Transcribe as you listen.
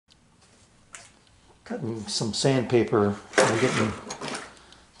Cutting some sandpaper and getting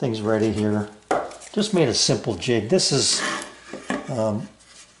things ready here. Just made a simple jig. This is an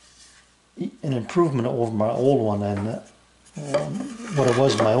improvement over my old one, and what it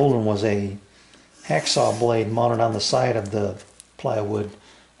was, my old one was a hacksaw blade mounted on the side of the plywood,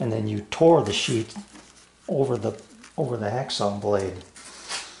 and then you tore the sheet over the hacksaw blade.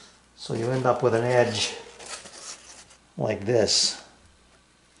 So you end up with an edge like this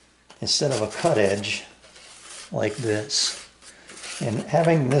instead of a cut edge like this. And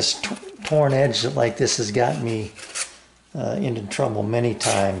having this torn edge like this has gotten me into trouble many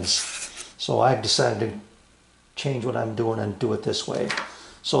times. So I've decided to change what I'm doing and do it this way.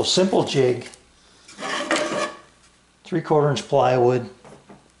 So simple jig, 3/4 inch plywood,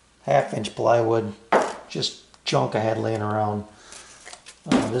 1/2 inch plywood, just junk I had laying around.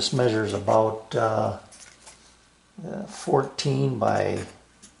 This measures about 14 by,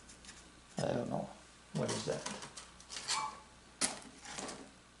 I don't know, what is that?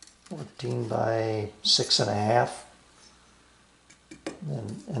 14 by 6.5,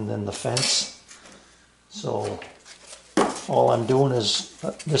 and then the fence. So all I'm doing is,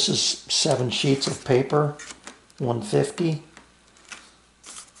 this is 7 sheets of paper, 150.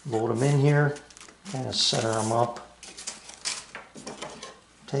 Load them in here, kind of center them up.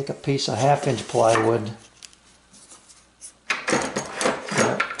 Take a piece of 1/2 inch plywood.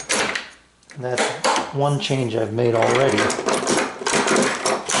 And that's one change I've made already.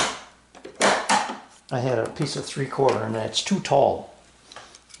 I had a piece of 3/4 and it's too tall.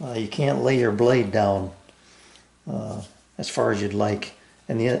 You can't lay your blade down as far as you'd like.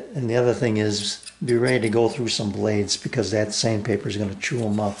 And the other thing is, be ready to go through some blades because that sandpaper is going to chew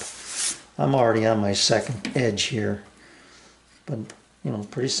them up. I'm already on my second edge here, but you know,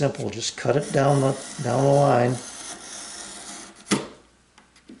 pretty simple. Just cut it down the line.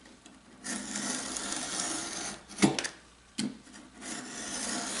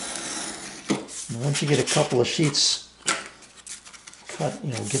 And once you get a couple of sheets cut,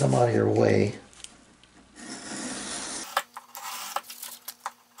 you know, get them out of your way.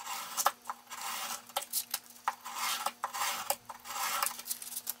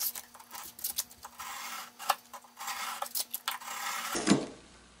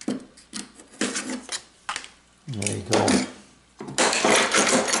 There you go.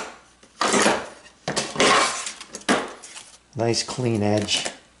 Nice clean edge.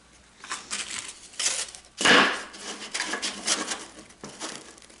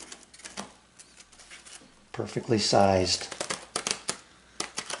 Perfectly sized.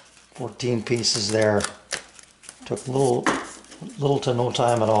 14 pieces there. Took little to no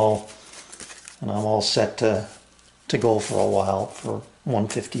time at all, and I'm all set to go for a while for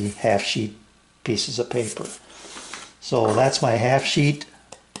 150 half sheet pieces of paper. So that's my half sheet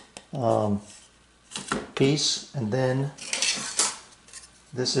piece, and then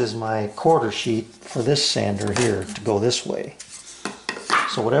this is my 1/4 sheet for this sander here to go this way.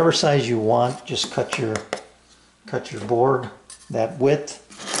 So whatever size you want, just cut your board that width,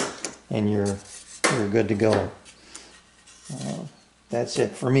 and you're good to go. That's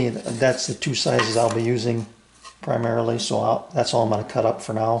it for me. That's the 2 sizes I'll be using primarily. So that's all I'm going to cut up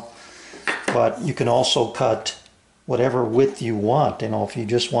for now. But you can also cut whatever width you want. You know, if you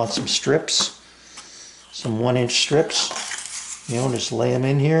just want some strips, some 1-inch strips, you know, just lay them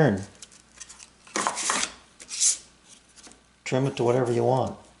in here and trim it to whatever you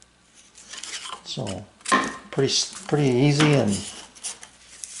want. So pretty easy, and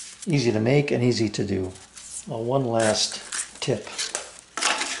easy to make and easy to do. Well, one last tip.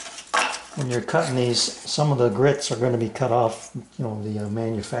 When you're cutting these, some of the grits are going to be cut off. You know, the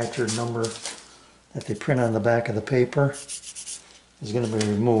manufactured number that they print on the back of the paper is going to be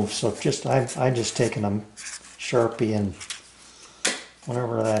removed. So I just taken a Sharpie, and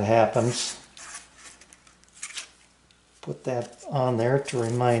whenever that happens, put that on there to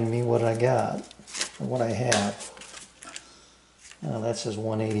remind me what I got, or what I have. That says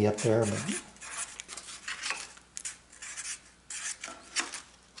 180 up there, but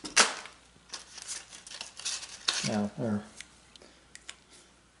yeah, there.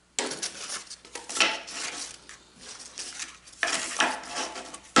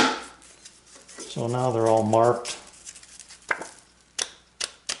 So now they're all marked,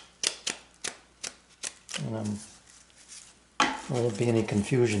 and there won't be any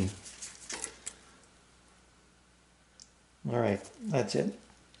confusion. All right, that's it.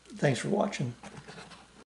 Thanks for watching.